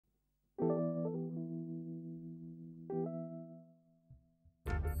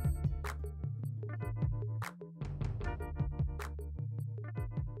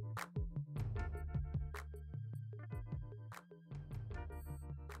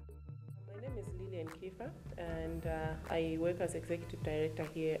And I work as Executive Director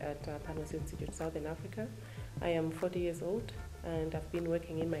here at Panos Institute, Southern Africa. I am 40 years old and I've been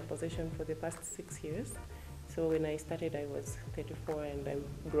working in my position for the past 6 years. So when I started, I was 34 and I'm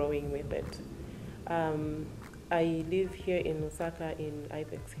growing with it. I live here in Osaka in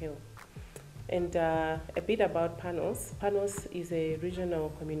Ibex Hill. And a bit about Panos. Panos is a regional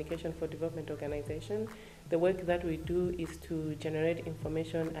communication for development organization. The work that we do is to generate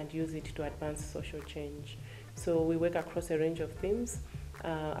information and use it to advance social change. So we work across a range of themes.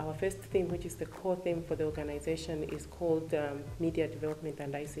 Our first theme, which is the core theme for the organization, is called Media Development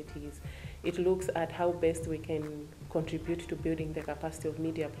and ICTs. It looks at how best we can contribute to building the capacity of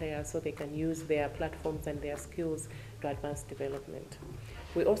media players so they can use their platforms and their skills to advance development.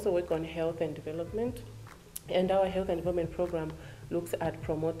 We also work on health and development, and our health and development program looks at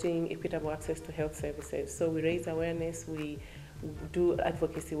promoting equitable access to health services. So we raise awareness, we do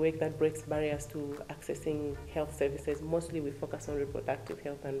advocacy work that breaks barriers to accessing health services. Mostly we focus on reproductive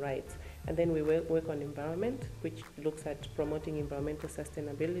health and rights. And then we work on environment, which looks at promoting environmental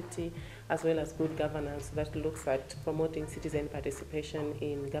sustainability, as well as good governance that looks at promoting citizen participation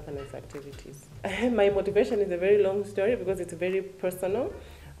in governance activities. My motivation is a very long story because it's very personal.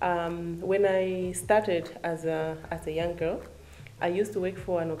 When I started as a young girl, I used to work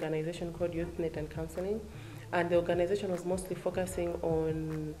for an organization called YouthNet and Counseling. And the organization was mostly focusing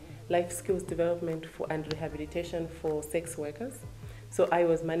on life skills development and rehabilitation for sex workers. So I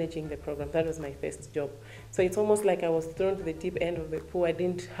was managing the program. That was my first job. So it's almost like I was thrown to the deep end of the pool. I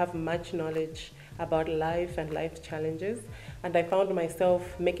didn't have much knowledge about life and life challenges. And I found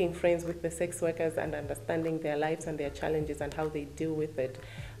myself making friends with the sex workers and understanding their lives and their challenges and how they deal with it.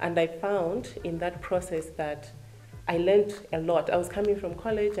 And I found in that process that I learned a lot. I was coming from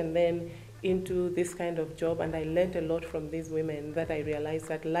college and then into this kind of job, and I learned a lot from these women, that I realized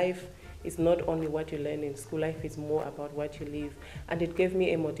that life is not only what you learn in school, life is more about what you live. And it gave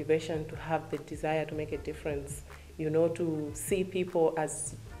me a motivation to have the desire to make a difference, you know, to see people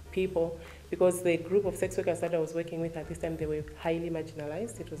as people, because the group of sex workers that I was working with at this time, they were highly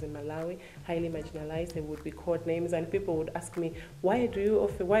marginalized. It was in Malawi, highly marginalized. They would be called names, and people would ask me, why are you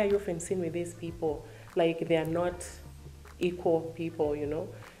often seen with these people? Like they are not equal people, you know?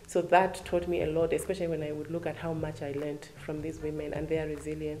 So that taught me a lot, especially when I would look at how much I learned from these women and their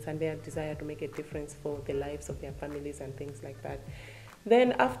resilience and their desire to make a difference for the lives of their families and things like that.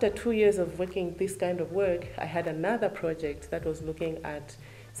 Then after 2 years of working this kind of work, I had another project that was looking at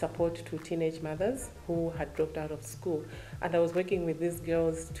support to teenage mothers who had dropped out of school. And I was working with these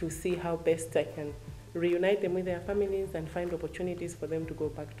girls to see how best I can reunite them with their families and find opportunities for them to go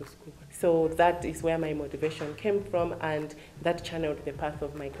back to school. So that is where my motivation came from, and that channeled the path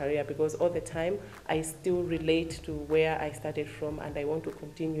of my career, because all the time I still relate to where I started from, and I want to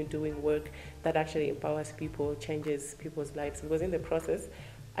continue doing work that actually empowers people, changes people's lives, because in the process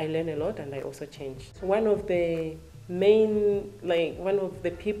I learn a lot and I also change. One of the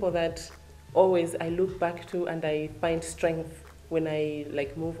people that always I look back to and I find strength when I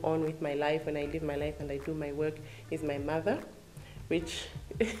move on with my life, when I live my life and I do my work, is my mother, which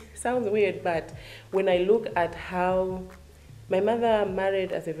sounds weird, but when I look at how my mother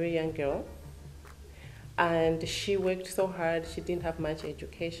married as a very young girl, and she worked so hard. She didn't have much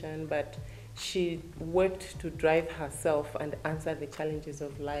education, but she worked to drive herself and answer the challenges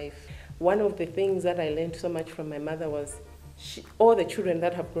of life. One of the things that I learned so much from my mother was all the children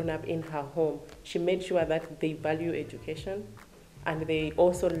that have grown up in her home, she made sure that they value education, and they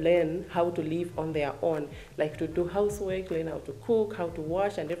also learn how to live on their own, like to do housework, learn how to cook, how to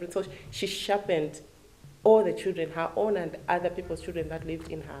wash, and everything. So she sharpened all the children, her own and other people's children that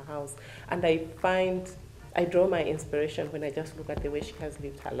lived in her house. And I draw my inspiration when I just look at the way she has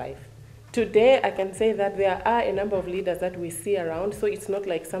lived her life. Today, I can say that there are a number of leaders that we see around, so it's not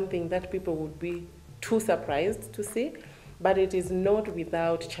like something that people would be too surprised to see, but it is not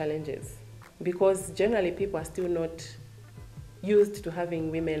without challenges, because generally people are still not used to having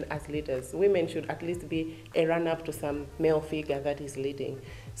women as leaders. Women should at least be a run-up to some male figure that is leading.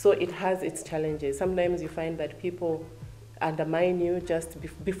 So it has its challenges. Sometimes you find that people undermine you just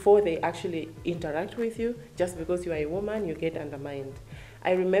before they actually interact with you. Just because you are a woman, you get undermined.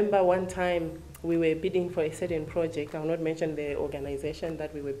 I remember one time we were bidding for a certain project. I will not mention the organization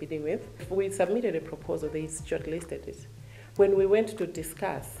that we were bidding with. We submitted a proposal, they shortlisted it. When we went to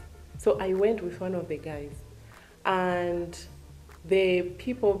discuss, so I went with one of the guys, and the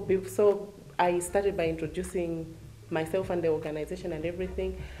people, so I started by introducing myself and the organization and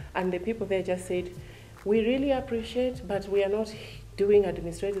everything, and the people there just said, we really appreciate, but we are not doing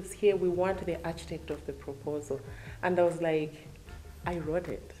administratives here, we want the architect of the proposal. And I was like, I wrote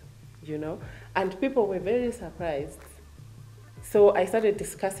it. you know, and people were very surprised. So I started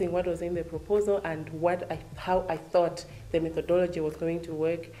discussing what was in the proposal and how I thought the methodology was going to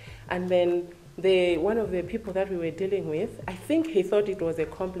work. And then one of the people that we were dealing with, I think he thought it was a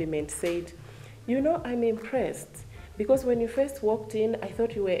compliment, said, you know, I'm impressed because when you first walked in, I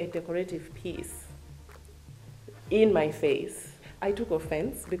thought you were a decorative piece in my face. I took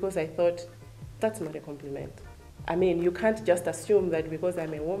offense because I thought that's not a compliment. I mean, you can't just assume that because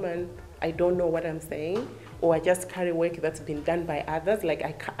I'm a woman, I don't know what I'm saying, or I just carry work that's been done by others, like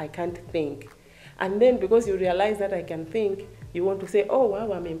I can't think. And then because you realize that I can think, you want to say, oh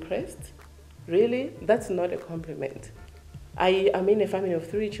wow, I'm impressed. Really? That's not a compliment. I am in a family of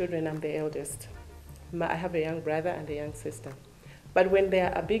 3 children, I'm the eldest. I have a young brother and a young sister. But when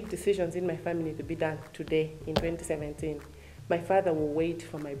there are big decisions in my family to be done today, in 2017, my father will wait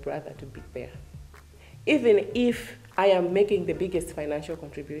for my brother to be there. Even if I am making the biggest financial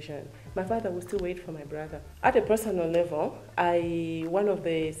contribution, my father will still wait for my brother. At a personal level, one of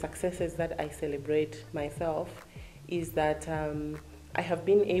the successes that I celebrate myself is that I have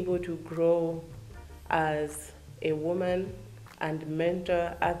been able to grow as a woman and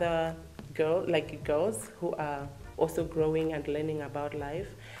mentor other girls who are also growing and learning about life.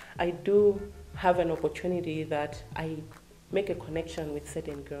 I do have an opportunity that I make a connection with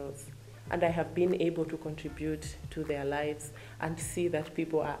certain girls, and I have been able to contribute to their lives and see that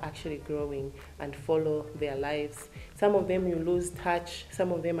people are actually growing and follow their lives. Some of them you lose touch,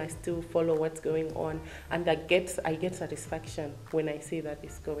 some of them I still follow what's going on, and I get satisfaction when I see that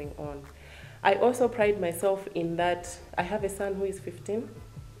it's going on. I also pride myself in that I have a son who is 15.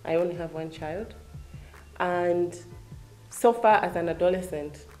 I only have 1 child. And so far as an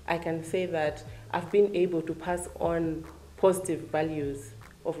adolescent, I can say that I've been able to pass on positive values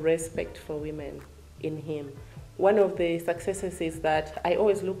of respect for women in him. One of the successes is that I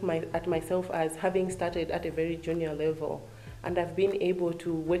always look at myself as having started at a very junior level, and I've been able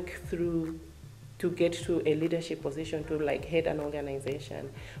to work through to get to a leadership position, to like head an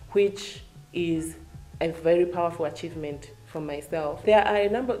organization, which is a very powerful achievement for myself. There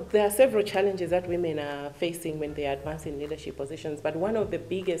are several challenges that women are facing when they advance in leadership positions, but one of the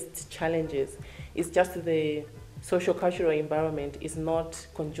biggest challenges is just the social-cultural environment is not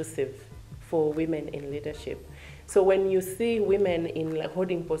conducive for women in leadership. So when you see women in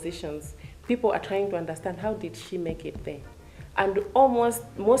holding positions, people are trying to understand, how did she make it there? And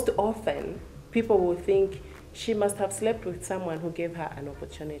most often, people will think she must have slept with someone who gave her an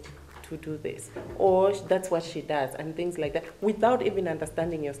opportunity to do this, or that's what she does, and things like that, without even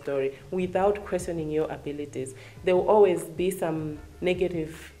understanding your story, without questioning your abilities. There will always be some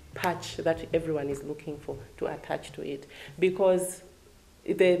negative patch that everyone is looking for to attach to it, because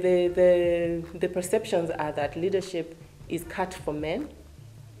the perceptions are that leadership is cut for men,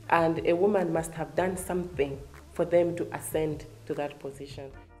 and a woman must have done something for them to ascend to that position.